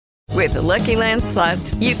With the Lucky Land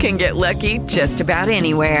Slots, you can get lucky just about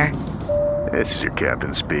anywhere. This is your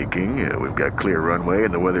captain speaking. We've got clear runway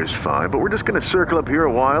and the weather's fine, but we're just going to circle up here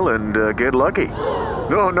a while and get lucky.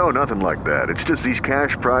 No, nothing like that. It's just these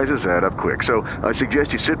cash prizes add up quick. So I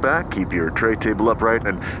suggest you sit back, keep your tray table upright,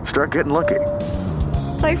 and start getting lucky.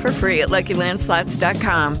 Play for free at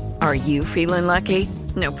LuckyLandSlots.com. Are you feeling lucky?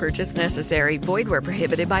 No purchase necessary. Void where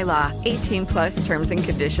prohibited by law. 18 plus terms and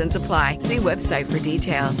conditions apply. See website for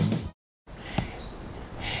details.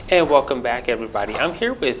 And welcome back, everybody. I'm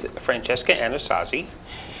here with Francesca Anasazi.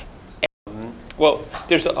 Well,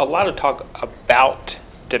 there's a lot of talk about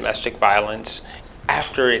domestic violence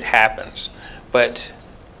after it happens, but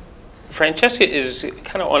Francesca is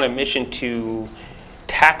kind of on a mission to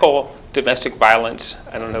tackle domestic violence.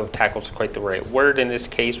 I don't know if tackle is quite the right word in this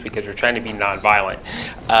case because we're trying to be nonviolent.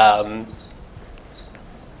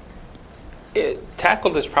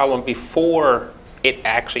 Tackle this problem before it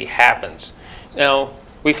actually happens. Now,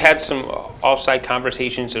 we've had some offsite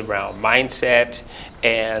conversations around mindset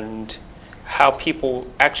and how people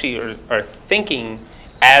actually are thinking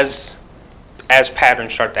as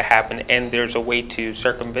patterns start to happen, and there's a way to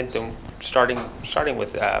circumvent them, starting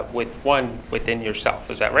with one within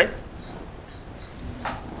yourself. Is that right?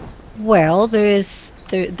 Well, there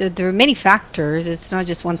are many factors. It's not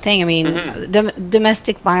just one thing. I mean,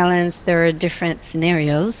 domestic violence, there are different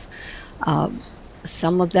scenarios.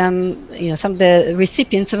 Some of them, some of the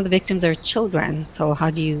recipients, some of the victims are children. So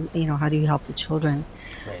how do you help the children?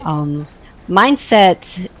 Right.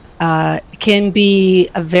 Mindset can be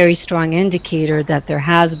a very strong indicator that there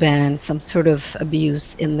has been some sort of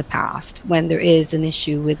abuse in the past when there is an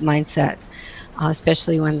issue with mindset,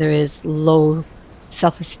 especially when there is low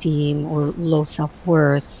self-esteem or low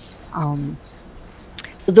self-worth.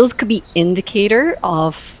 So those could be indicator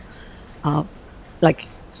of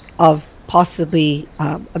possibly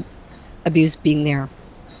abuse being there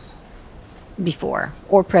before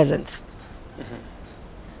or present.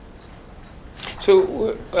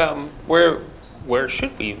 So where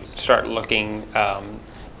should we start looking?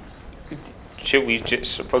 Should we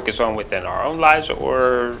just focus on within our own lives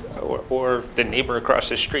or the neighbor across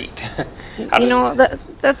the street?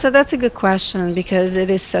 That's a good question because it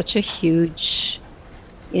is such a huge,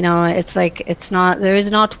 it's like there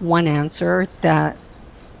is not one answer that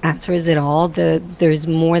answers it all. There's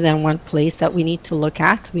more than one place that we need to look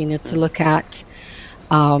at. We need to look at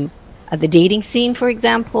the dating scene, for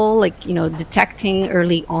example, detecting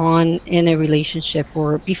early on in a relationship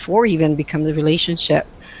or before even becomes a relationship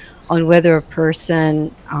on whether a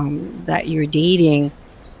person that you're dating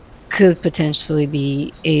could potentially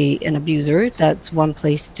be an abuser. That's one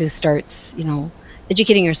place to start,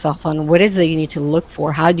 educating yourself on what is it you need to look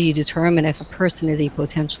for. How do you determine if a person is a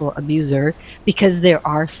potential abuser? Because there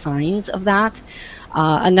are signs of that.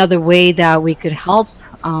 Another way that we could help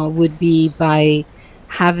would be by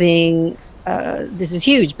having, this is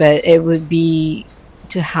huge, but it would be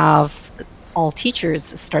to have all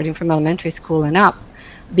teachers, starting from elementary school and up,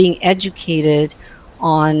 being educated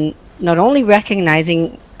on not only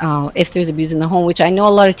recognizing if there's abuse in the home, which I know a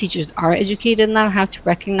lot of teachers are educated in that, have to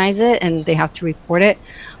recognize it and they have to report it,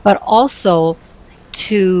 but also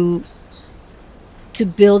to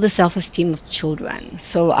build the self-esteem of children.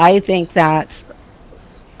 So I think that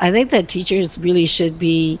teachers really should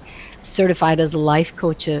be certified as life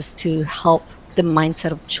coaches to help the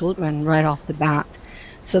mindset of children right off the bat,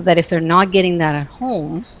 so that if they're not getting that at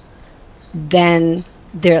home, then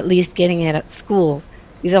they're at least getting it at school.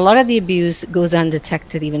 Because a lot of the abuse goes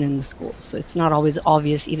undetected even in the school. So it's not always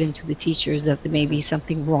obvious even to the teachers that there may be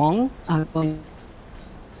something wrong going.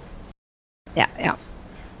 Yeah.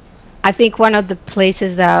 I think one of the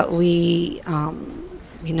places that we,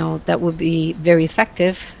 that would be very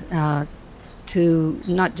effective to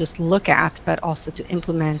not just look at, but also to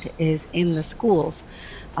implement is in the schools,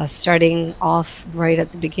 starting off right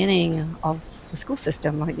at the beginning of the school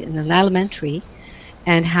system, like in an elementary,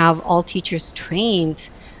 and have all teachers trained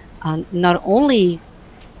not only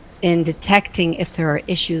in detecting if there are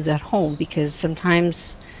issues at home, because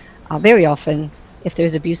sometimes, very often, if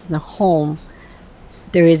there's abuse in the home,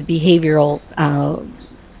 there is behavioral,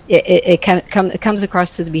 it comes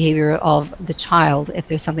across to the behavior of the child if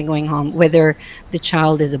there's something going on, whether the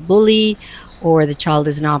child is a bully or the child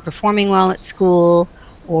is not performing well at school,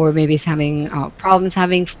 or maybe it's having problems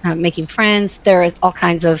making friends. There are all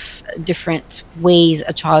kinds of different ways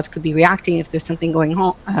a child could be reacting if there's something going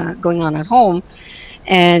on at home.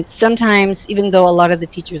 And sometimes, even though a lot of the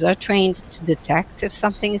teachers are trained to detect if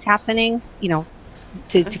something is happening,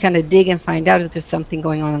 to kind of dig and find out if there's something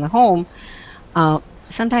going on in the home,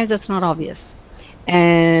 sometimes that's not obvious.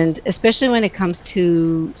 And especially when it comes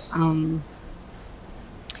to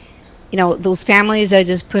those families that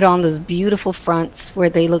just put on those beautiful fronts where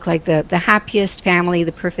they look like the happiest family,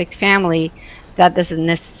 the perfect family. That doesn't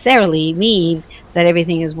necessarily mean that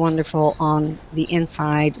everything is wonderful on the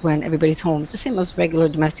inside when everybody's home. Just same as regular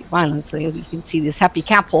domestic violence. Like, you can see this happy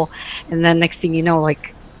couple, and then next thing you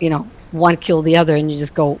know, one killed the other, and you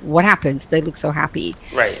just go, "What happened? They look so happy."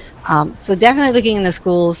 Right. So definitely looking in the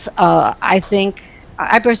schools. I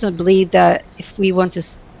personally believe that if we want to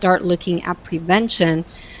start looking at prevention,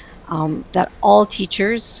 that all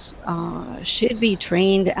teachers should be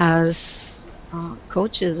trained as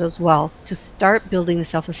coaches as well, to start building the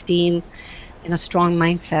self-esteem and a strong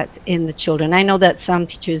mindset in the children. I know that some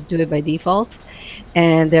teachers do it by default,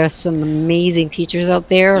 and there are some amazing teachers out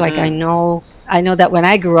there. Like, I know that when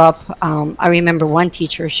I grew up, I remember one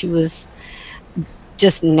teacher. She was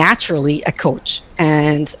just naturally a coach,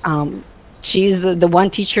 and she's the one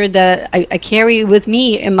teacher that I carry with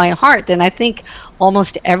me in my heart. And I think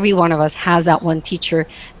almost every one of us has that one teacher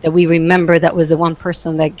that we remember, that was the one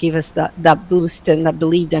person that gave us that boost and that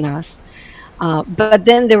believed in us. But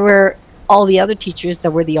then there were all the other teachers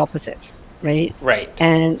that were the opposite, right? Right.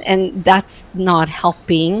 And that's not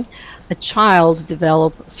helping a child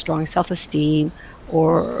develop strong self-esteem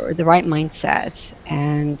or the right mindset,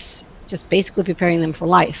 and just basically preparing them for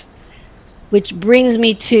life. Which brings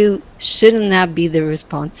me to, shouldn't that be the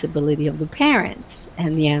responsibility of the parents?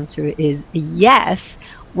 And the answer is yes,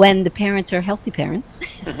 when the parents are healthy parents,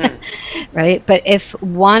 right? But if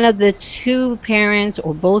one of the two parents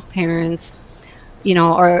or both parents,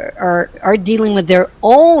 are dealing with their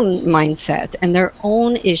own mindset and their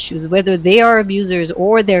own issues, whether they are abusers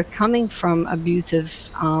or they're coming from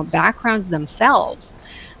abusive backgrounds themselves,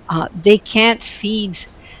 they can't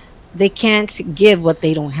give what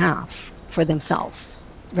they don't have for themselves,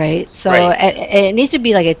 right? So Right. it needs to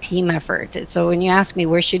be like a team effort. So when you ask me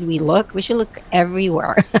where should we should look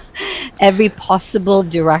everywhere, every possible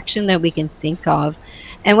direction that we can think of.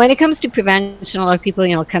 And when it comes to prevention, a lot of people,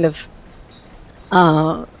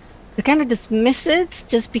 uh, kind of dismiss it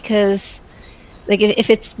just because, like, if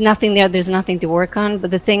it's nothing there, there's nothing to work on.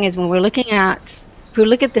 But the thing is, if we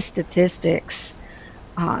look at the statistics,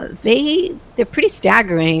 they're pretty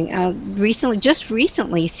staggering. Just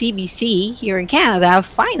recently, CBC here in Canada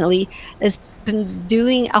finally has been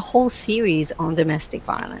doing a whole series on domestic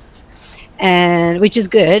violence, and which is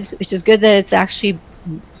good. Which is good that it's actually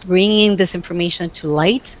bringing this information to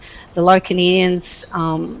light. So a lot of Canadians,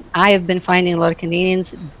 I have been finding a lot of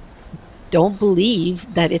Canadians don't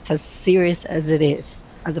believe that it's as serious as it is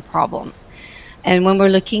as a problem. And when we're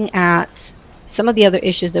looking at some of the other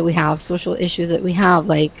issues that we have, social issues that we have,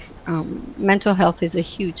 like mental health is a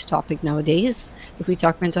huge topic nowadays. If we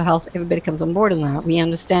talk mental health, everybody comes on board on that. We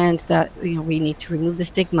understand that we need to remove the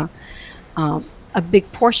stigma. A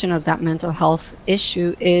big portion of that mental health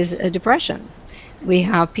issue is depression. We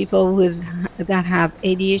have people that have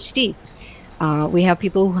ADHD. We have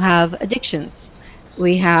people who have addictions.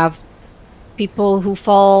 We have people who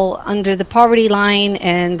fall under the poverty line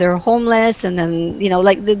and they're homeless, and then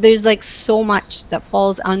there's like so much that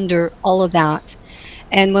falls under all of that.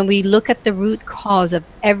 And when we look at the root cause of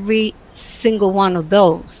every single one of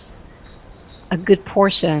those, a good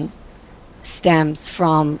portion stems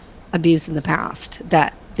from abuse in the past,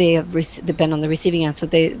 that they've been on the receiving end, so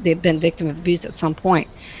they've been victim of abuse at some point.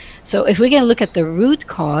 So if we can look at the root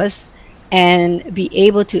cause and be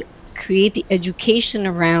able to create the education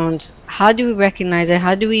around how do we recognize it,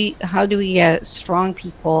 how do we get strong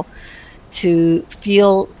people to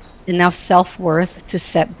feel enough self-worth to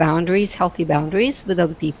set boundaries, healthy boundaries with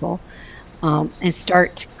other people, and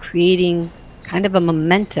start creating kind of a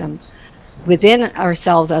momentum within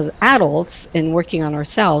ourselves as adults and working on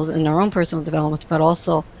ourselves and our own personal development, but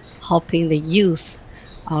also helping the youth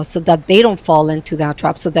so that they don't fall into that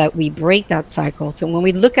trap, so that we break that cycle. So when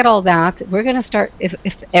we look at all that, we're going to start,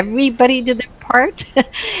 if everybody did their part,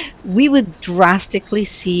 we would drastically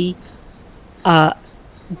see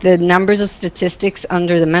the numbers of statistics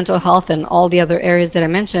under the mental health and all the other areas that I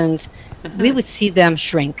mentioned, we would see them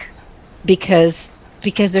shrink because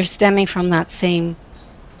they're stemming from that same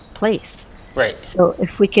place. Right. So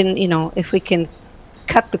if we can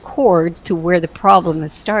cut the cord to where the problem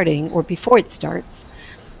is starting or before it starts,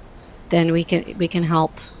 then we can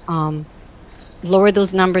help lower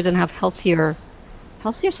those numbers and have healthier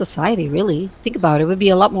society. Really, think about it. We'd be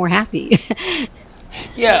a lot more happy.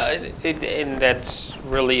 Yeah, and that's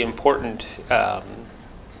really important.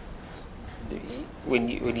 When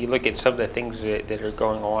you look at some of the things that are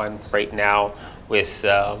going on right now with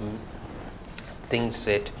things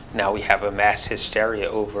that now we have a mass hysteria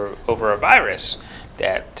over a virus.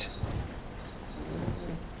 that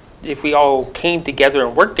if we all came together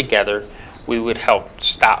and worked together, we would help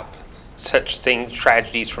stop such things,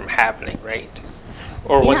 tragedies from happening, right?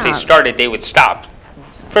 Or once they Yeah. started, they would stop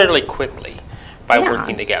fairly quickly by Yeah.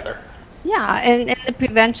 working together. Yeah, and the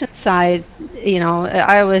prevention side,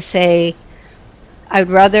 I always say I'd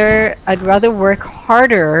rather work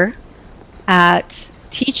harder at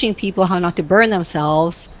teaching people how not to burn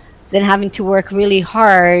themselves than having to work really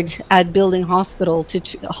hard at building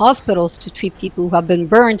hospitals to treat people who have been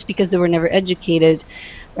burned because they were never educated,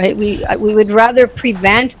 right? We would rather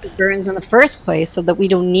prevent the burns in the first place so that we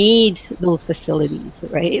don't need those facilities,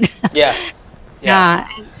 right? Yeah. Yeah.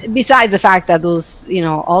 Besides the fact that those,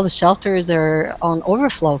 all the shelters are on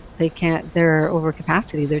overflow. They're over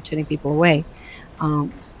capacity. They're turning people away.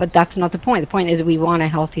 But that's not the point. The point is we want a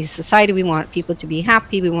healthy society. We want people to be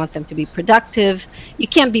happy. We want them to be productive. You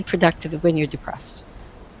can't be productive when you're depressed,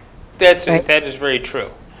 right? That is very true.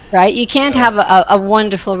 Right? You can't Yeah. have a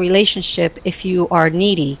wonderful relationship if you are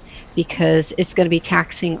needy because it's going to be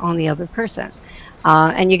taxing on the other person.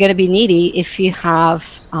 And you're going to be needy if you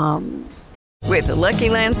have With the Lucky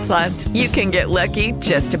Land Slots, you can get lucky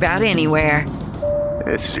just about anywhere.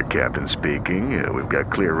 This is your captain speaking. We've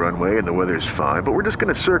got clear runway and the weather's fine, but we're just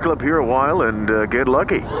going to circle up here a while and get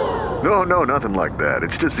lucky. No, nothing like that.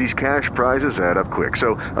 It's just these cash prizes add up quick.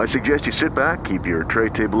 So I suggest you sit back, keep your tray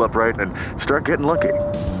table upright, and start getting lucky.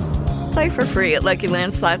 Play for free at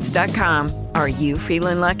LuckyLandSlots.com. Are you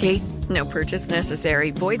feeling lucky? No purchase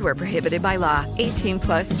necessary. Void where prohibited by law. 18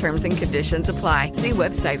 plus terms and conditions apply. See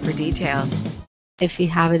website for details. if you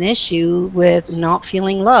have an issue with not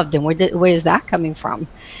feeling loved. And where is that coming from?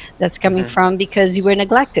 That's coming from because you were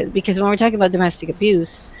neglected. Because when we're talking about domestic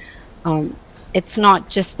abuse, it's not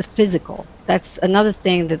just the physical. That's another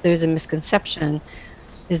thing that there's a misconception,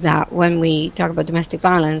 is that when we talk about domestic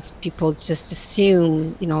violence, people just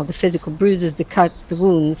assume, the physical bruises, the cuts, the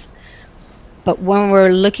wounds. But when we're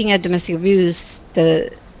looking at domestic abuse,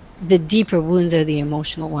 the deeper wounds are the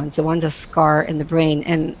emotional ones, the ones that scar in the brain.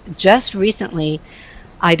 And just recently,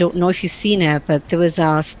 I don't know if you've seen it, but there was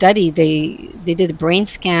a study, they did a brain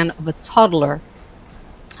scan of a toddler.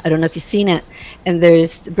 I don't know if you've seen it. And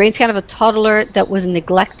there's the brain scan of a toddler that was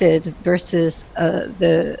neglected versus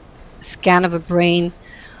the scan of a brain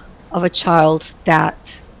of a child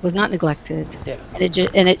that was not neglected. Yeah.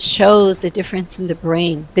 And it shows the difference in the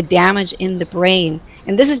brain, the damage in the brain.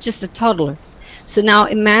 And this is just a toddler. So now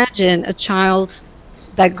imagine a child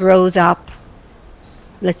that grows up,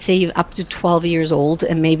 let's say up to 12 years old,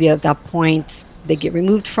 and maybe at that point they get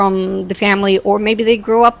removed from the family, or maybe they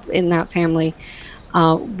grow up in that family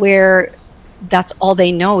where that's all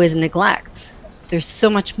they know is neglect. There's so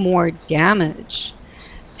much more damage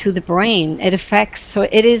to the brain. So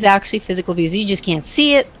it is actually physical abuse. You just can't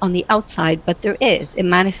see it on the outside, but there is. It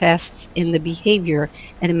manifests in the behavior,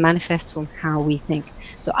 and it manifests on how we think.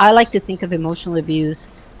 So I like to think of emotional abuse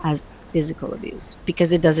as physical abuse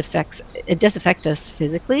because it does affect us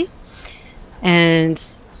physically. And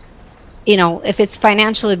if it's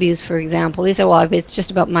financial abuse, for example, you say, well, if it's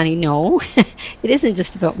just about money, no, it isn't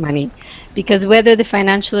just about money, because whether the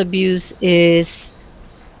financial abuse is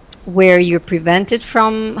where you're prevented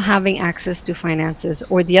from having access to finances,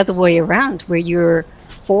 or the other way around, where you're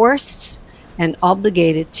forced and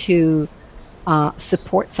obligated to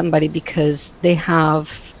support somebody because they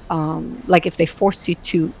have, like if they force you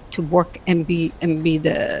to work and be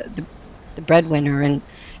the breadwinner,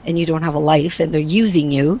 and you don't have a life and they're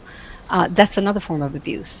using you, that's another form of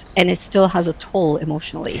abuse, and it still has a toll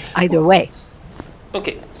emotionally either way.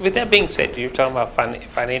 Okay, with that being said, you're talking about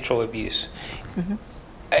financial abuse.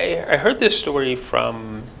 I heard this story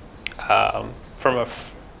from a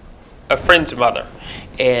friend's mother,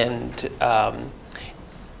 and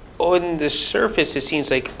on the surface it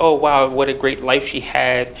seems like, oh wow, what a great life she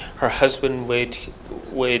had. Her husband would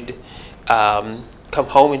come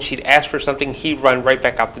home and she'd ask for something, he'd run right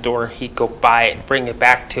back out the door, he'd go buy it, bring it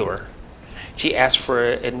back to her. She asked for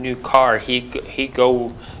a new car, he'd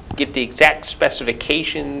go get the exact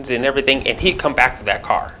specifications and everything, and he'd come back to that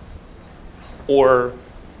car. Or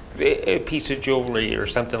a piece of jewelry or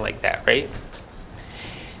something like that, right?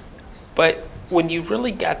 But when you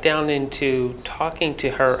really got down into talking to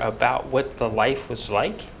her about what the life was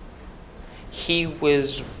like, he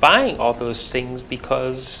was buying all those things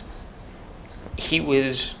because he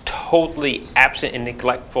was totally absent and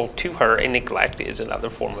neglectful to her, and neglect is another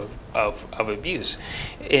form of abuse.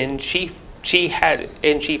 And she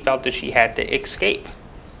felt that she had to escape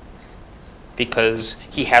because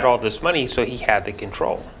he had all this money, so he had the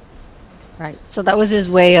control. Right. So that was his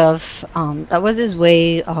way of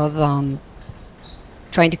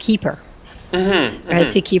trying to keep her.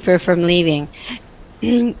 right, to keep her from leaving.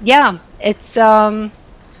 Yeah, it's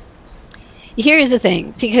here's the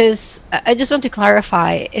thing, because I just want to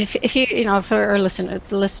clarify, if you, for our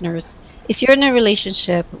the listeners, if you're in a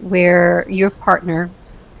relationship where your partner,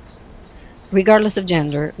 regardless of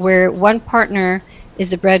gender, where one partner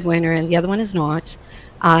is the breadwinner and the other one is not,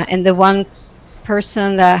 and the one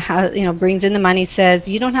person that has, brings in the money says,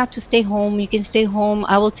 you don't have to stay home, you can stay home,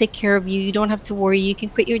 I will take care of you, you don't have to worry, you can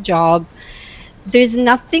quit your job. There's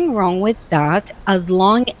nothing wrong with that, as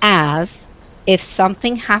long as, if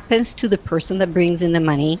something happens to the person that brings in the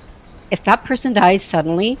money, if that person dies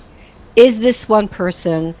suddenly, is this one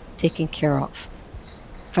person taken care of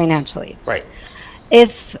financially? Right.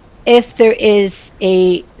 If there is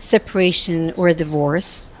a separation or a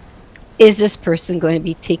divorce, is this person going to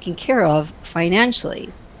be taken care of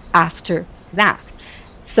financially after that?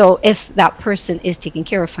 So if that person is taken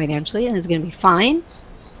care of financially and is going to be fine,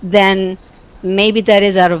 then maybe that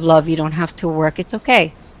is out of love. You don't have to work. It's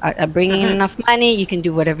okay. Bringing in enough money, you can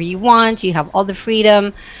do whatever you want. You have all the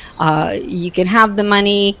freedom. You can have the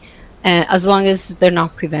money, as long as they're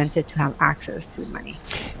not prevented to have access to the money.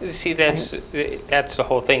 See, that's the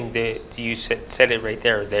whole thing. That you said it right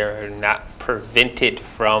there. They're not prevented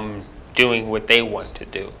from doing what they want to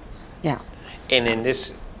do. Yeah. And in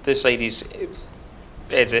this lady's,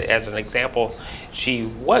 as an example, she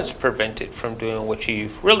was prevented from doing what she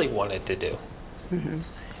really wanted to do.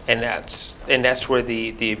 And that's where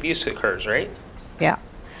the abuse occurs, right? Yeah.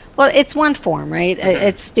 Well, it's one form, right?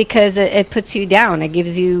 It's because it puts you down. It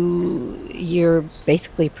gives you're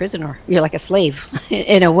basically a prisoner. You're like a slave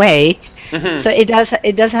in a way. So it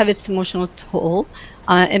does have its emotional toll.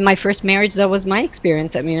 In my first marriage, that was my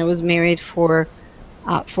experience. I mean, I was married for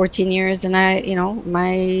 14 years, and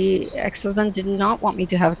my ex-husband did not want me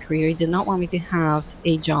to have a career. He did not want me to have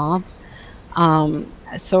a job.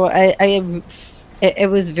 So it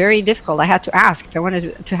was very difficult. I had to ask if I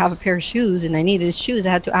wanted to have a pair of shoes and I needed shoes.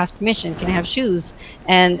 I had to ask permission. Can I have shoes?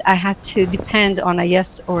 And I had to depend on a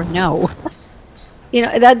yes or no.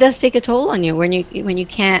 That does take a toll on you when you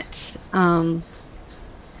can't.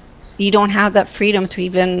 You don't have that freedom to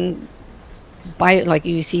even buy it. Like,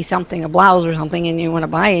 you see something, a blouse or something, and you want to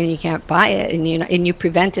buy it and you can't buy it, and you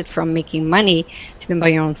prevent it from making money to even buy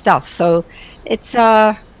your own stuff. So it's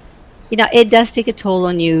it does take a toll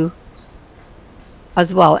on you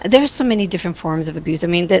as well. There's so many different forms of abuse. I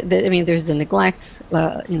mean, there's the neglect,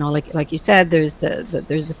 like you said. There's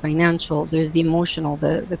the financial. There's the emotional.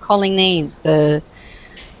 The calling names.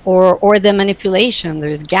 Or the manipulation.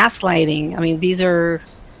 There's gaslighting. I mean,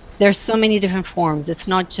 there's so many different forms. It's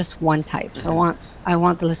not just one type. So I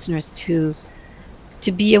want the listeners to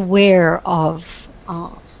be aware of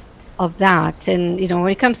that. And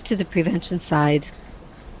when it comes to the prevention side,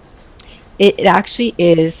 it actually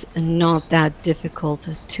is not that difficult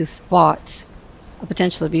to spot a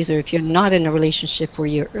potential abuser if you're not in a relationship, or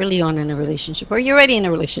you're early on in a relationship, or you're already in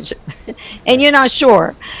a relationship and you're not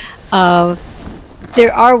sure.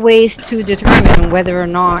 There are ways to determine whether or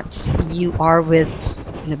not you are with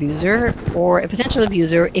an abuser or a potential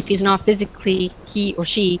abuser if he or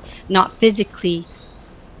she not physically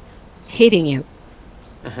hitting you.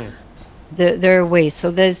 There are ways. So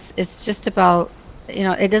it's just about,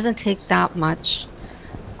 it doesn't take that much.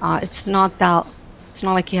 It's not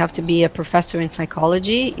like you have to be a professor in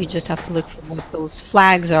psychology. You just have to look for what those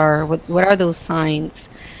flags are. What are those signs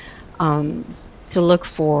to look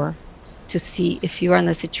for, to see if you are in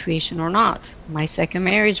the situation or not. My second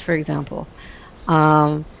marriage, for example,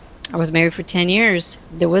 I was married for 10 years.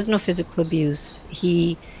 There was no physical abuse.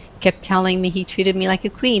 He kept telling me he treated me like a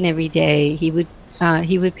queen every day. He would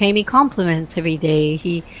pay me compliments every day.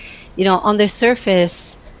 He, on the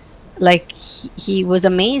surface, like, he was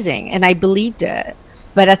amazing, and I believed it.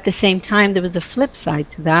 But at the same time, there was a flip side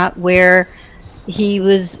to that, where he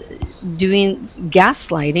was doing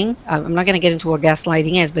gaslighting. I'm not going to get into what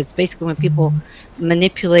gaslighting is, but it's basically when people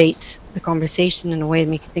manipulate the conversation in a way to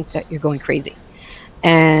make you think that you're going crazy.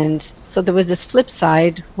 And so there was this flip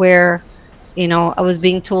side where, I was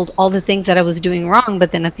being told all the things that I was doing wrong,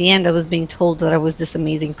 but then at the end I was being told that I was this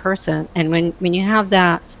amazing person. And when you have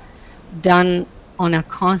that done on a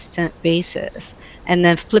constant basis, and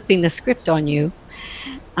then flipping the script on you,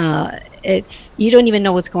 you don't even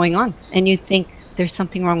know what's going on, and you think there's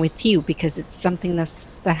something wrong with you because it's something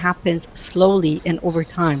that happens slowly and over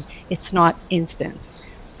time. It's not instant.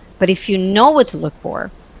 But if you know what to look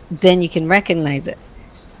for, then you can recognize it.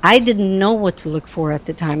 I didn't know what to look for at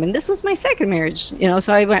the time, and this was my second marriage.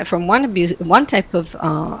 So I went from one type of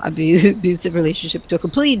abusive relationship to a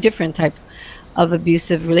completely different type of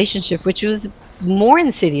abusive relationship, which was more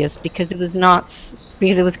insidious because it was not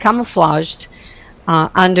because it was camouflaged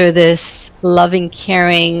under this loving,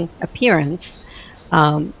 caring appearance,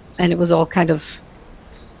 and it was all kind of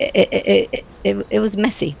it was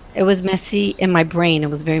messy. It was messy in my brain. It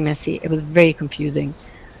was very messy. It was very confusing,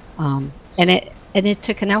 and it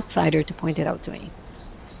took an outsider to point it out to me.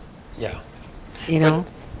 Yeah. You know.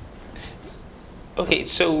 Okay,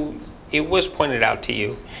 so it was pointed out to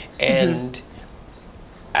you, Mm-hmm. and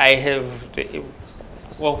I have,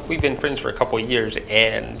 well, we've been friends for a couple of years,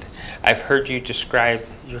 and I've heard you describe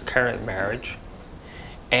your current marriage,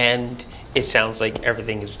 and it sounds like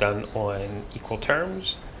everything is done on equal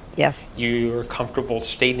terms. Yes. You're comfortable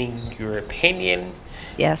stating your opinion.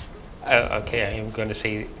 Yes. Okay, I am going to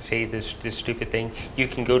say this stupid thing. You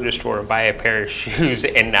can go to the store and buy a pair of shoes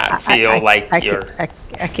and not feel like you're.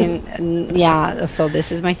 I can, yeah. So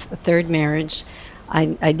this is my third marriage.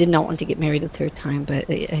 I did not want to get married a third time, but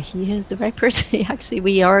he is the right person. Actually,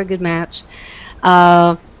 we are a good match.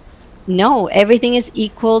 No, everything is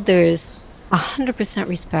equal. There's 100%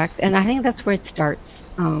 respect, and I think that's where it starts,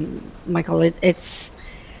 Michael. It's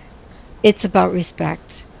about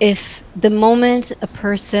respect. If the moment a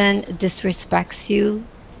person disrespects you,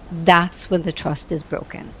 that's when the trust is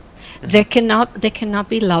broken. There cannot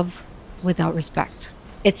be love without respect.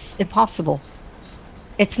 It's impossible.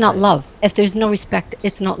 It's not love. If there's no respect,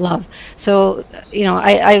 it's not love. So,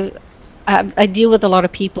 I deal with a lot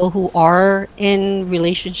of people who are in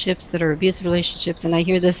relationships that are abusive relationships, and I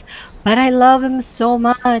hear this, but I love him so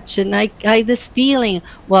much, and I this feeling.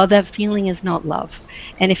 Well, that feeling is not love.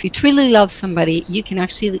 And if you truly love somebody, you can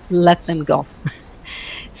actually let them go.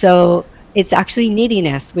 So it's actually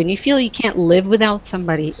neediness. When you feel you can't live without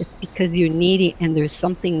somebody, it's because you're needy and there's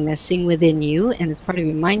something missing within you, and it's part of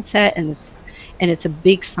your mindset, and it's a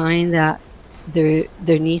big sign that there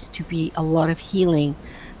needs to be a lot of healing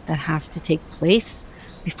that has to take place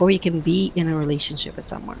before you can be in a relationship with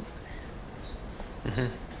someone. Mm-hmm.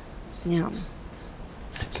 Yeah.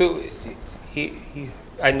 So,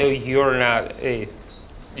 I know you're not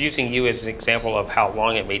using you as an example of how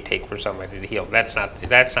long it may take for somebody to heal. That's not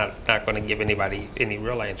going to give anybody any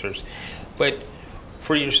real answers. But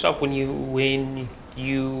for yourself, when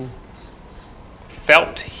you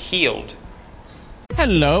felt healed.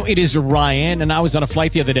 Hello, it is Ryan, and I was on a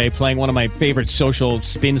flight the other day playing one of my favorite social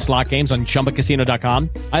spin slot games on ChumbaCasino.com.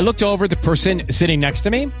 I looked over at the person sitting next to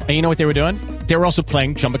me, and you know what they were doing? They were also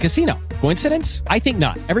playing Chumba Casino. Coincidence? I think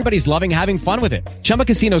not. Everybody's loving having fun with it. Chumba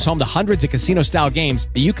Casino is home to hundreds of casino-style games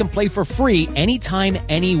that you can play for free anytime,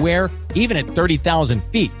 anywhere, even at 30,000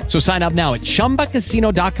 feet. So sign up now at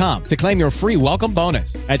ChumbaCasino.com to claim your free welcome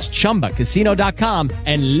bonus. That's ChumbaCasino.com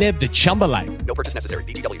and live the Chumba life. No purchase necessary.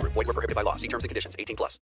 VGW. Void where prohibited by law. See terms and conditions.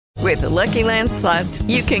 18+. With the Lucky Land Slots,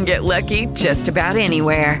 you can get lucky just about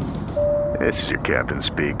anywhere. This is your captain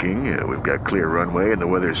speaking. We've got clear runway and the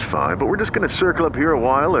weather's fine, but we're just going to circle up here a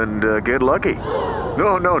while and get lucky.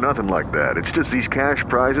 No, nothing like that. It's just these cash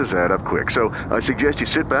prizes add up quick. So I suggest you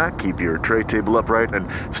sit back, keep your tray table upright, and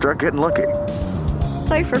start getting lucky.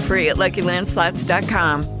 Play for free at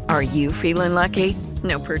LuckyLandSlots.com. Are you feeling lucky?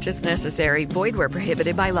 No purchase necessary. Void where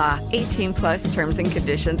prohibited by law. 18+ terms and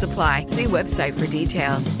conditions apply. See website for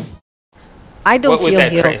details. I don't What was feel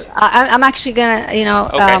that, healed. Trace? I'm actually gonna,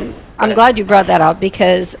 Okay. I'm glad you brought that up,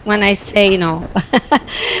 because when I say,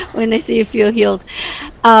 when I say you feel healed,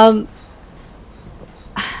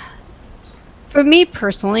 for me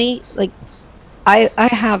personally, like I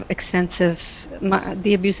have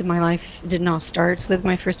the abuse in my life did not start with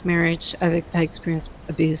my first marriage. I experienced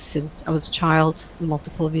abuse since I was a child,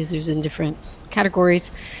 multiple abusers in different categories.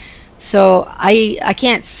 So I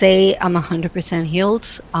can't say I'm 100% healed.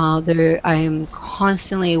 I am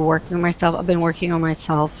constantly working on myself. I've been working on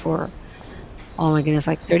myself for, oh my goodness,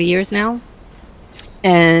 like 30 years now,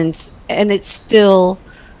 and it's still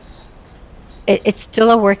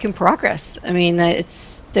a work in progress. I mean,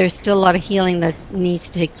 there's still a lot of healing that needs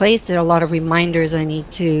to take place. There are a lot of reminders I need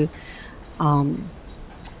to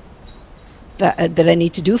that I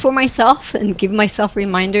need to do for myself, and give myself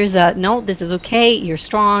reminders that no, this is okay. You're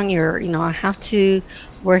strong. I have to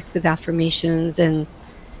work with affirmations and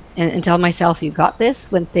tell myself you got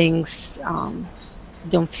this when things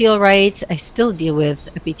don't feel right. I still deal with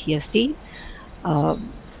a PTSD. But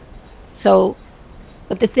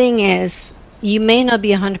the thing is, you may not be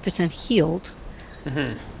 100% healed,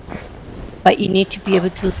 but you need to be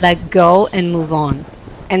able to let go and move on.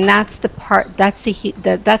 And that's the part. That's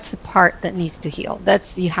the part that needs to heal.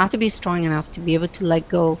 You have to be strong enough to be able to let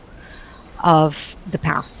go of the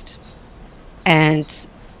past, and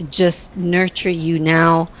just nurture you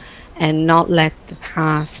now, and not let the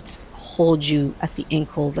past hold you at the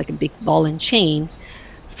ankles like a big ball and chain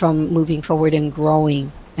from moving forward and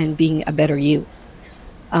growing and being a better you.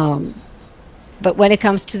 But when it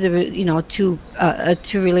comes to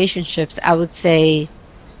to relationships, I would say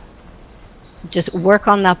just work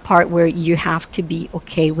on that part where you have to be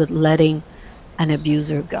okay with letting an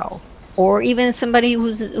abuser go, or even somebody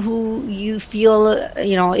who you feel,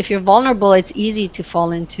 if you're vulnerable, it's easy to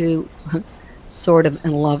fall into sort of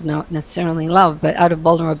in love, not necessarily love, but out of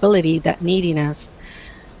vulnerability, that neediness.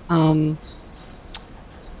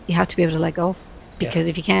 You have to be able to let go, because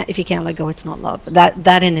if you can't let go, it's not love.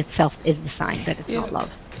 That in itself is the sign that it's not love.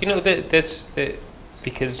 That's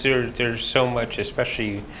because there's so much,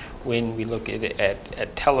 especially when we look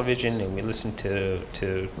at television and we listen to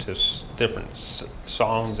different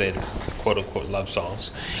songs and quote unquote love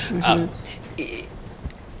songs.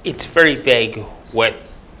 It's very vague what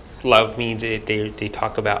love means. They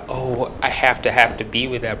talk about, oh, I have to be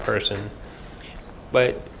with that person,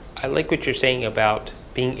 but I like what you're saying about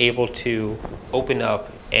being able to open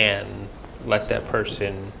up and let that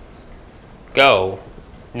person go,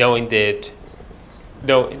 knowing that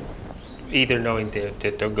they'll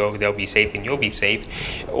be safe and you'll be safe,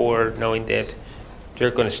 or knowing that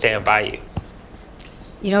they're going to stand by you.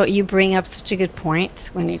 You bring up such a good point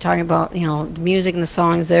when you're talking about, the music and the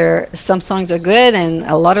songs. Some songs are good and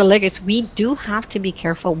a lot of lyrics. We do have to be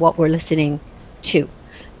careful what we're listening to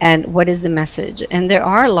and what is the message. And there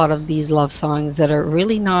are a lot of these love songs that are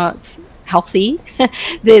really not healthy.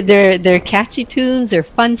 They're catchy tunes, they're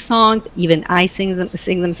fun songs. Even I sing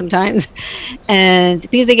them sometimes. And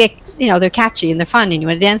because they get, they're catchy and they're fun and you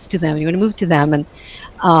want to dance to them, you want to move to them. And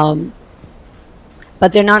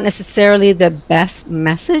but they're not necessarily the best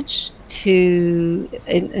message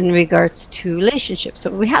in regards to relationships. So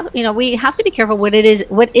we have to be careful what is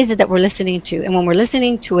it that we're listening to, and when we're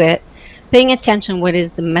listening to it, paying attention, what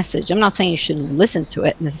is the message. I'm not saying you shouldn't listen to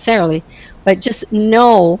it necessarily, but just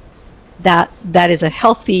know that is a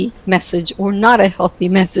healthy message or not a healthy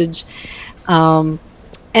message. And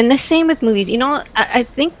the same with movies. I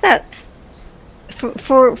think that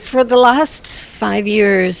for the last 5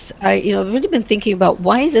 years, I've really been thinking about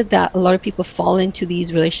why is it that a lot of people fall into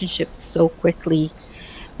these relationships so quickly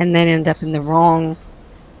and then end up in the wrong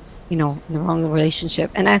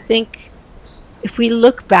relationship. And I think if we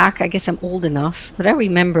look back, I guess I'm old enough, but I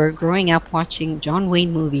remember growing up watching John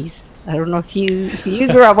Wayne movies. I don't know if you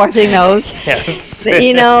grew up watching those. Yes.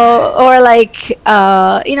 Or like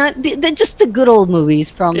just the good old movies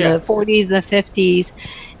from the 40s, the 50s,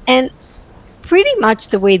 and pretty much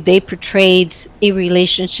the way they portrayed a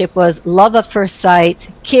relationship was love at first sight,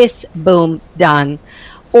 kiss, boom, done.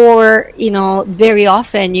 Or very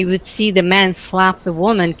often you would see the man slap the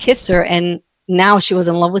woman, kiss her, and now she was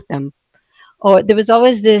in love with him. Or there was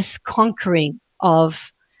always this conquering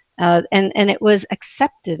of, and it was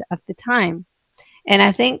accepted at the time. And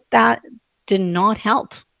I think that did not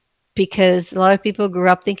help, because a lot of people grew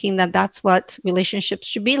up thinking that that's what relationships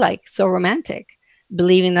should be like, so romantic,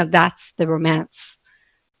 believing that that's the romance.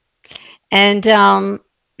 And so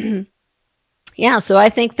I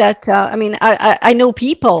think that, I know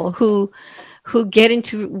people who get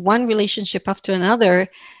into one relationship after another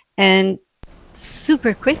and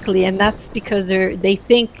super quickly, and that's because they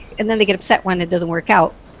think, and then they get upset when it doesn't work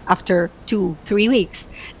out after 2-3 weeks.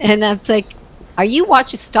 And that's like,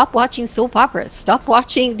 stop watching soap operas, stop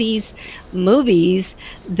watching these movies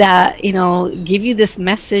that give you this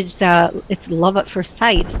message that it's love at first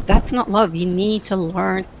sight. That's not love. You need to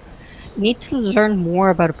learn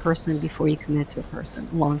more about a person before you commit to a person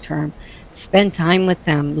long term. Spend time with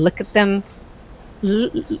them, look at them,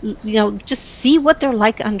 just see what they're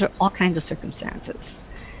like under all kinds of circumstances.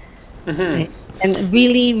 Right? And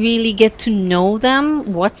really, really get to know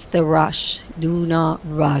them. What's the rush? Do not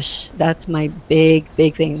rush. That's my big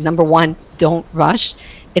thing. Number one, don't rush.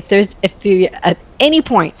 If you at any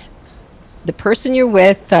point, the person you're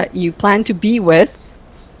with, that you plan to be with,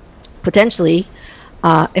 potentially,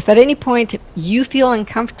 if at any point you feel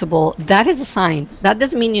uncomfortable, that is a sign. That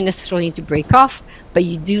doesn't mean you necessarily need to break off, but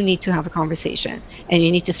you do need to have a conversation, and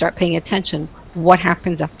you need to start paying attention. What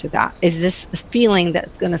happens after that? Is this a feeling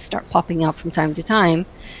that's going to start popping up from time to time?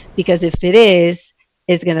 Because if it is,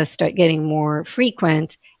 it's going to start getting more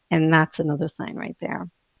frequent, and that's another sign right there.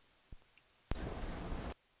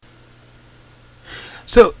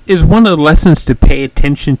 So is one of the lessons to pay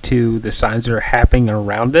attention to the signs that are happening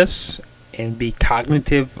around us and be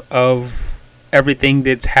cognitive of everything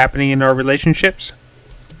that's happening in our relationships?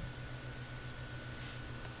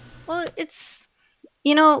 Well, it's,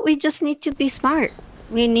 we just need to be smart.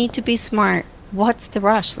 We need to be smart. What's the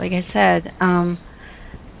rush? Like I said, the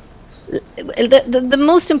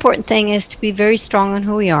most important thing is to be very strong on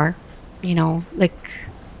who we are. Like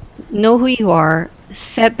know who you are,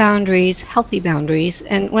 set boundaries, healthy boundaries.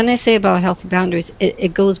 And when I say about healthy boundaries,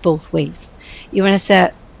 it goes both ways. You want to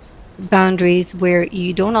set boundaries where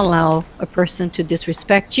you don't allow a person to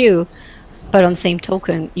disrespect you, but on the same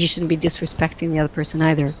token, you shouldn't be disrespecting the other person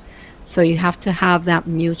either. So you have to have that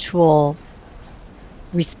mutual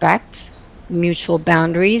respect, mutual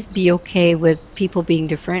boundaries, be okay with people being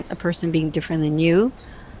different, a person being different than you.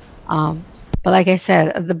 But like I said,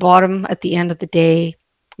 at the bottom, at the end of the day,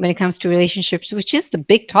 when it comes to relationships, which is the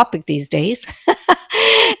big topic these days,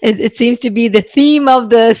 it seems to be the theme of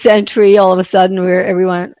the century all of a sudden, where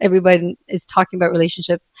everybody is talking about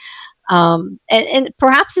relationships. And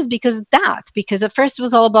perhaps it's because at first it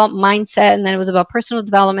was all about mindset, and then it was about personal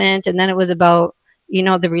development, and then it was about,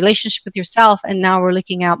 the relationship with yourself. And now we're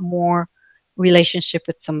looking at more relationship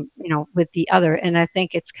with with the other. And I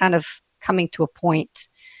think it's kind of coming to a point,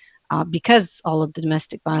 because all of the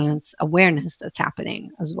domestic violence awareness that's happening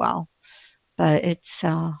as well. But it's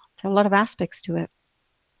there are a lot of aspects to it.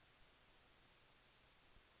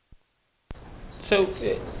 So,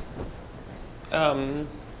 it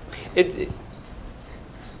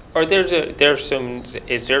or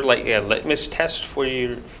is there like a litmus test for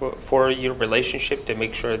your relationship to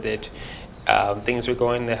make sure that things are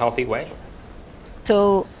going the healthy way?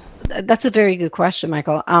 So that's a very good question,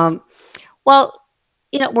 Michael. Well,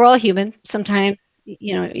 we're all human. Sometimes,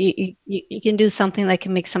 you can do something that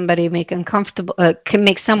can make somebody can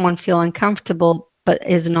make someone feel uncomfortable, but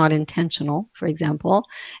is not intentional, for example.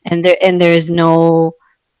 And there's no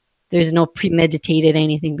premeditated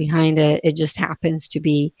anything behind it. It just happens to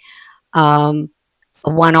be a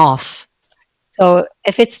one-off. So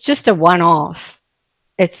if it's just a one-off,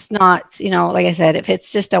 it's not, like I said, if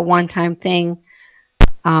it's just a one-time thing,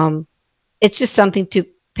 it's just something to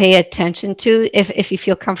pay attention to. If you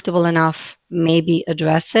feel comfortable enough, maybe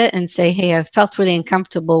address it and say, hey, I felt really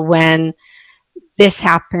uncomfortable when this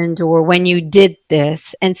happened, or when you did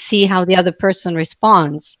this, and see how the other person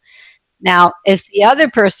responds. Now, if the other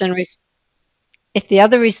person responds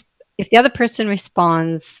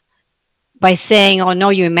by saying, "Oh no,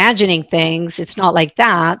 you're imagining things. It's not like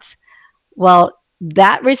that." Well,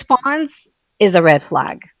 that response is a red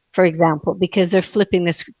flag, for example, because they're flipping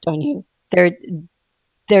the script on you.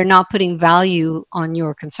 They're not putting value on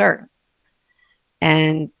your concern,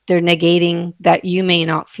 and they're negating that you may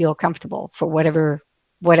not feel comfortable for whatever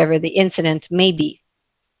the incident may be.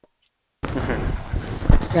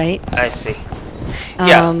 Right? I see.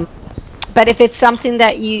 Yeah. But if it's something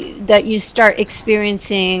that you start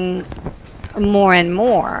experiencing more and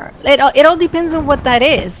more, it all depends on what that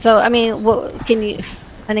is. So, I mean, can you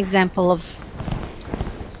an example of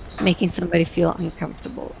making somebody feel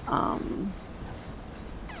uncomfortable?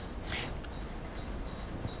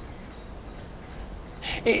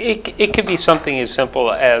 It could be something as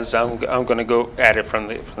simple as I'm going to go at it from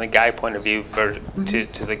the guy point of view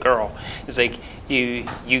to the girl. It's like you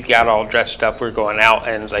got all dressed up, we're going out,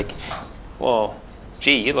 and it's like, well,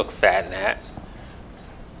 gee, you look fat in that,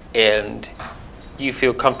 and you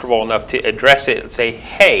feel comfortable enough to address it and say,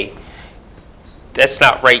 hey, that's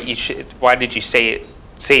not right. Why did you say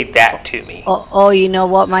that to me? Oh, you know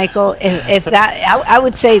what, Michael? If that, I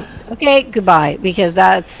would say, okay, goodbye, because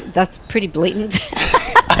that's pretty blatant.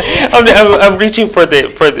 I'm reaching for the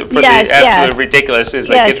absolute ridiculous. It's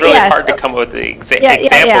like it's really hard to come up with the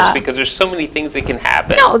examples because there's so many things that can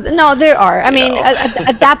happen. No, there are. I mean,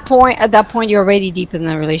 at that point, you're already deep in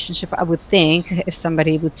the relationship. I would think if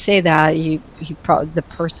somebody would say that, the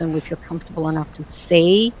person would feel comfortable enough to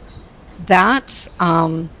say that.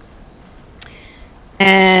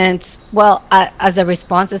 And well, as a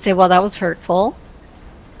response, I say, well, that was hurtful.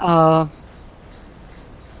 But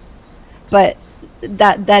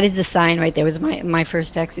that is a sign right there. It was my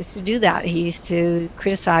first ex used to do that. He used to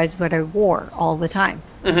criticize what I wore all the time.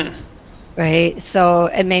 Mm-hmm. Right? So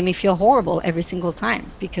it made me feel horrible every single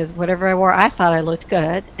time, because whatever I wore, I thought I looked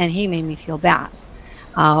good, and he made me feel bad.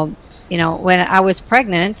 When I was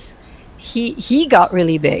pregnant, he got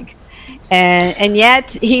really big. And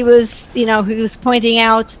yet he was pointing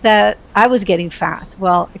out that I was getting fat.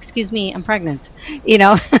 Well, excuse me, I'm pregnant,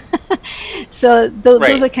 So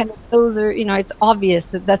those are it's obvious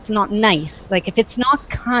that that's not nice. Like, if it's not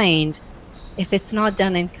kind, if it's not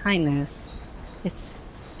done in kindness, it's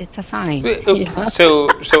a sign. So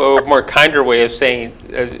a more kinder way of saying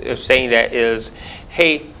that is,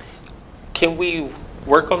 hey, can we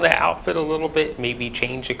work on the outfit a little bit? Maybe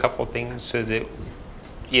change a couple things so that,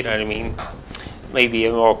 you know what I mean? Maybe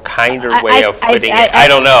a more kinder way of putting it. I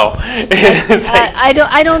don't know.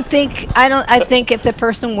 I think if the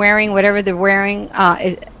person wearing whatever they're wearing,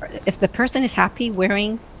 if the person is happy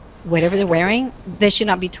wearing whatever they're wearing, they should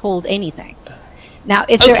not be told anything. Now,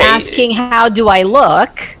 if they're Okay. asking, how do I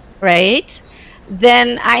look, right?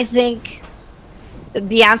 Then I think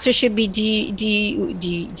the answer should be,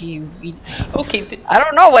 Okay. I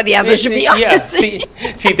don't know what the answer should be, Yeah. honestly.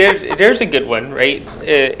 See, there's a good one, right?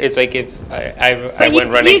 It's like if I But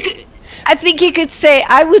went running. I think you could say,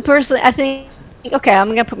 I would personally, I think, okay, I'm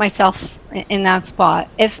gonna put myself in that spot.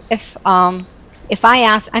 If I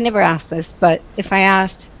asked, I never asked this, but if I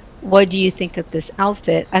asked, what do you think of this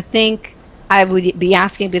outfit? I think I would be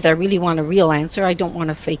asking because I really want a real answer. I don't want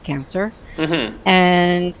a fake answer. Mm-hmm.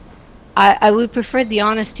 And I would prefer the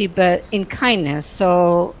honesty, but in kindness.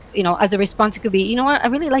 So, as a response, it could be, you know what, I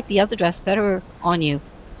really like the other dress better on you.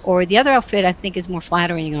 Or the other outfit I think is more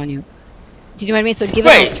flattering on you. Do you know what I mean? So give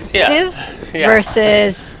an Right, yeah. alternative Yeah.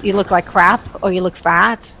 versus you look like crap, or you look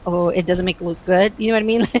fat, or it doesn't make you look good. You know what I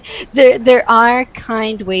mean? There are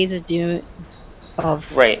kind ways of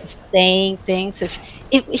Right. saying things. So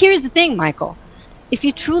here's the thing, Michael. If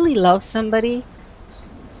you truly love somebody,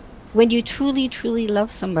 when you truly, truly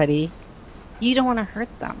love somebody, you don't want to hurt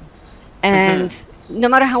them. And no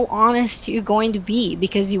matter how honest you're going to be,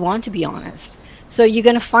 because you want to be honest. So you're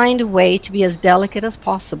going to find a way to be as delicate as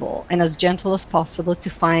possible and as gentle as possible to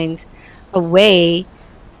find a way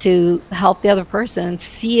to help the other person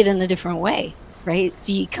see it in a different way, right?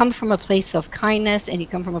 So you come from a place of kindness and you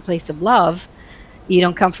come from a place of love. You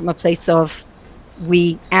don't come from a place of,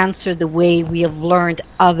 we answer the way we have learned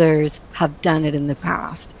others have done it in the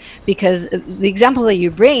past. Because the example that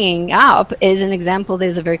you're bringing up is an example that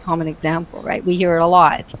is a very common example, right? We hear it a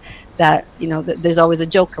lot, that, there's always a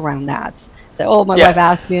joke around that. So, oh, my Yeah. wife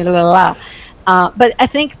asked me, blah, blah, blah. But I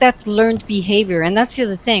think that's learned behavior. And that's the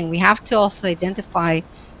other thing. We have to also identify,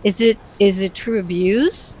 is it true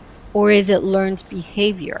abuse, or is it learned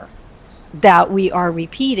behavior that we are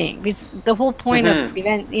repeating? Because the whole point of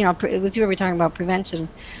it was, you were talking about prevention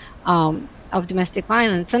of domestic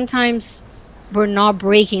violence. Sometimes we're not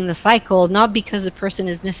breaking the cycle, not because the person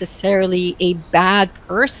is necessarily a bad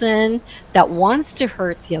person that wants to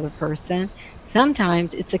hurt the other person.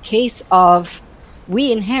 Sometimes it's a case of,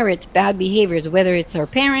 we inherit bad behaviors, whether it's our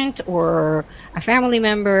parent or a family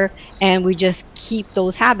member, and we just keep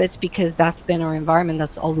those habits because that's been our environment,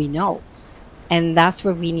 that's all we know. And that's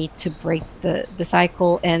where we need to break the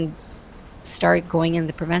cycle and start going in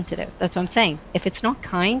the preventative. That's what I'm saying. If it's not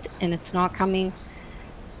kind and it's not coming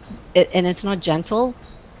and it's not gentle,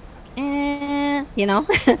 Yeah.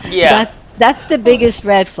 that's the biggest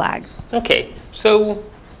red flag. Okay. So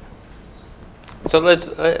let's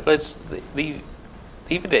leave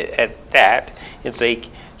it at that. It's like,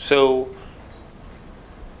 so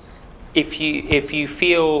if you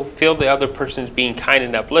feel the other person's being kind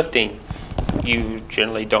and uplifting, you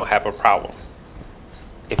generally don't have a problem.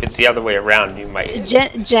 If it's the other way around, you might.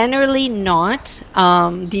 Generally not.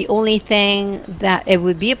 The only thing that it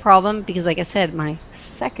would be a problem, because like I said, my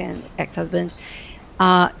second ex-husband,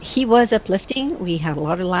 he was uplifting. We had a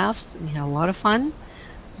lot of laughs. We had a lot of fun.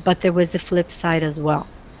 But there was the flip side as well.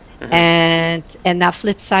 And that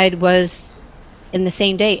flip side was in the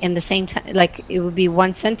same day, in the same time. Like, it would be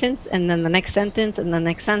one sentence and then the next sentence and the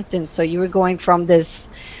next sentence. So you were going from this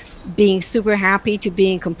being super happy to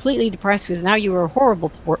being completely depressed, because now you were a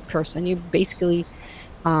horrible person. You basically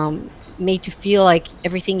made to feel like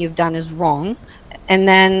everything you've done is wrong, and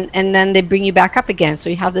then they bring you back up again.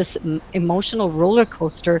 So you have this emotional roller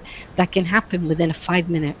coaster that can happen within a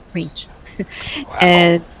 5-minute range. Wow.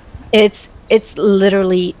 And it's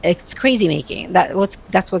literally, it's crazy making.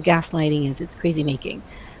 That's what gaslighting is. It's crazy making.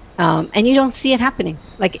 And you don't see it happening.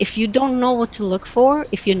 Like, if you don't know what to look for,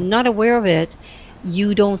 if you're not aware of it,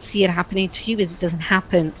 you don't see it happening to you, because it doesn't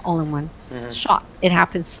happen all in one shot. It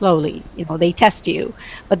happens slowly. They test you.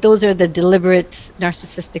 But those are the deliberate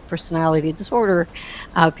narcissistic personality disorder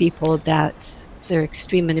people that they're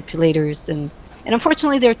extreme manipulators. And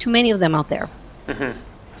unfortunately, there are too many of them out there.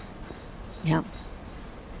 Yeah.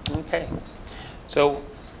 Okay. So,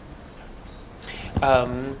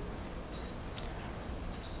 I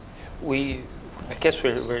guess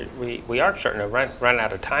we are starting to run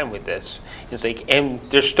out of time with this. It's like, and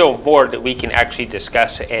there's still more that we can actually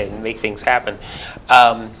discuss and make things happen.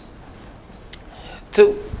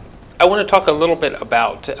 So, I want to talk a little bit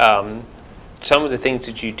about some of the things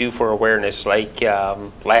that you do for awareness. Like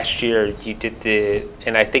last year, you did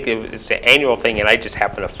and I think it's the annual thing, and I just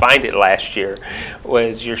happened to find it last year,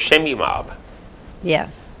 was your Shimmy Mob.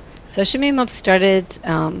 Yes. So Shimmy Mob started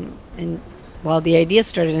the idea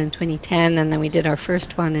started in 2010, and then we did our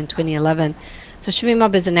first one in 2011. So Shimmy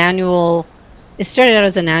Mob is it started out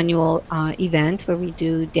as an annual event where we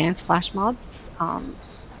do dance flash mobs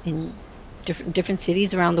in different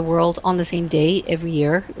cities around the world on the same day every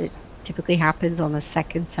year. It typically happens on the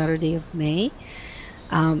second Saturday of May.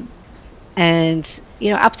 And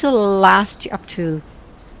up to last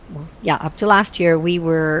year, we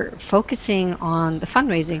were focusing on the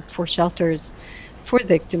fundraising for shelters for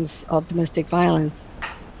victims of domestic violence.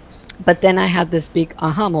 But then I had this big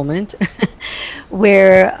aha moment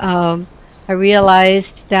where I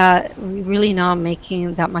realized that we're really not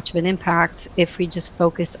making that much of an impact if we just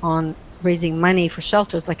focus on raising money for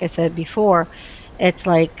shelters. Like I said before, it's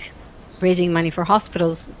like raising money for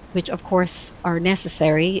hospitals, which of course are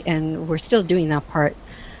necessary, and we're still doing that part.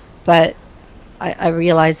 But I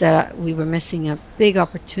realized that we were missing a big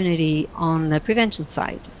opportunity on the prevention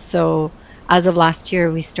side. So as of last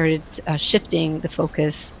year, we started shifting the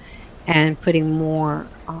focus and putting more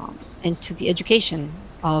into the education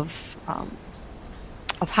of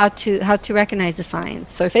how to recognize the signs.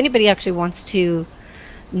 So if anybody actually wants to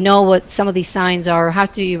know what some of these signs are, how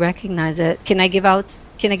do you recognize it? Can I give out?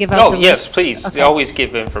 Oh, yes, please. Okay. Always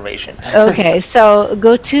give information. Okay, so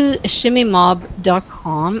go to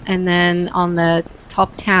shimmymob.com, and then on the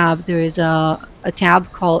top tab there is a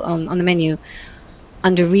tab called on the menu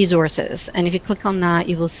under resources, and if you click on that,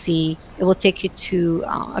 you will see it will take you to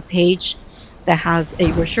a page that has a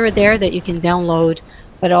brochure there that you can download,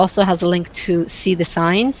 but it also has a link to See the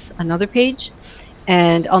Signs, another page.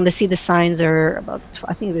 And on the See the Signs are about,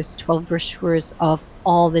 I think there's 12 brochures of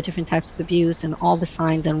all the different types of abuse and all the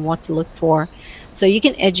signs and what to look for. So you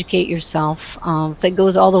can educate yourself. So it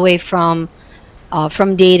goes all the way from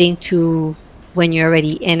dating to when you're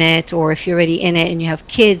already in it, or if you're already in it and you have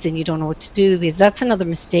kids and you don't know what to do, because that's another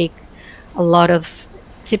mistake a lot of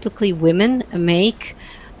typically women make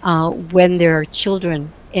when there are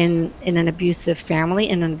children in an abusive family,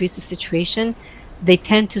 in an abusive situation. They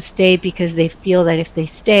tend to stay because they feel that if they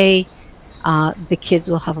stay, the kids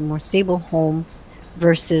will have a more stable home,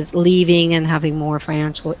 versus leaving and having more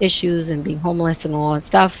financial issues and being homeless and all that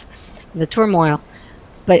stuff, the turmoil.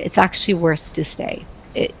 But it's actually worse to stay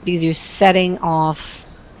because you're setting off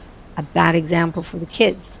a bad example for the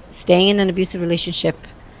kids. Staying in an abusive relationship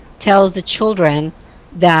tells the children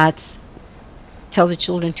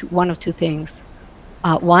one of two things.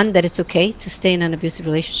 One, that it's okay to stay in an abusive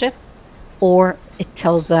relationship, or it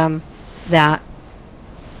tells them that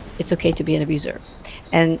it's okay to be an abuser.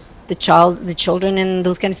 And the children in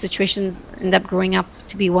those kind of situations end up growing up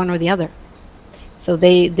to be one or the other. So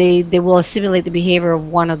they will assimilate the behavior of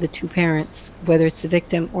one of the two parents, whether it's the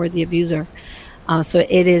victim or the abuser. So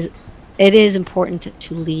it is important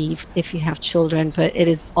to leave if you have children, but it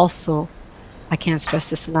is also, I can't stress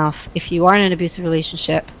this enough, if you are in an abusive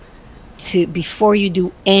relationship, to before you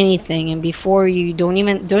do anything and before you don't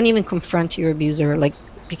even confront your abuser, like,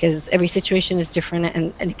 because every situation is different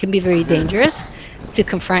and it can be very dangerous to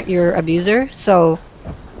confront your abuser. So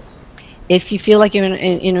if you feel like you're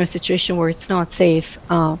in a situation where it's not safe,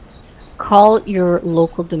 call your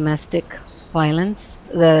local domestic violence.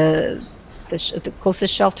 The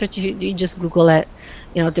closest shelter to you just Google it,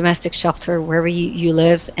 domestic shelter wherever you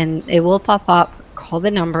live, and it will pop up. Call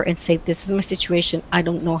the number and say, this is my situation. I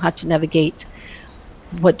don't know how to navigate.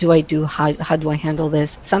 What do I do? How do I handle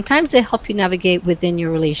this? Sometimes they help you navigate within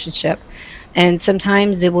your relationship, and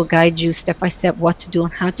sometimes they will guide you step by step what to do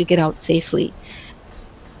and how to get out safely.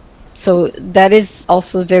 So that is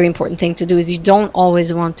also a very important thing to do, is you don't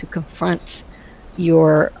always want to confront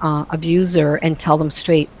your abuser and tell them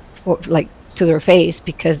straight, to their face,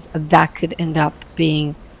 because that could end up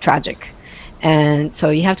being tragic. And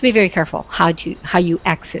so you have to be very careful how you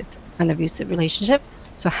exit an abusive relationship.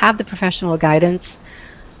 So have the professional guidance.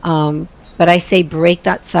 But I say break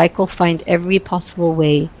that cycle, find every possible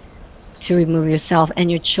way to remove yourself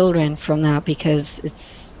and your children from that, because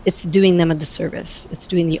it's doing them a disservice. It's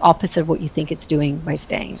doing the opposite of what you think it's doing by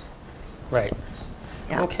staying. Right.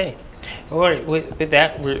 Yeah. Okay. All right. With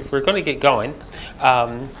that, we're going to get going.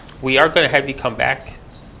 We are going to have you come back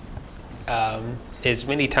as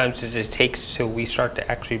many times as it takes till we start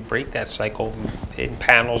to actually break that cycle in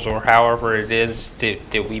panels, or however it is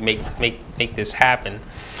that we make this happen.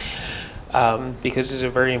 Because it's a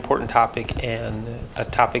very important topic, and a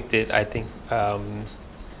topic that I think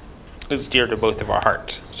is dear to both of our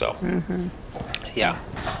hearts. So, yeah.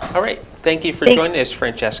 All right. Thank you for joining us,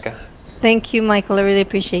 Francesca. Thank you, Michael. I really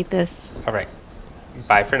appreciate this. All right.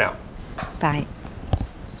 Bye for now. Bye.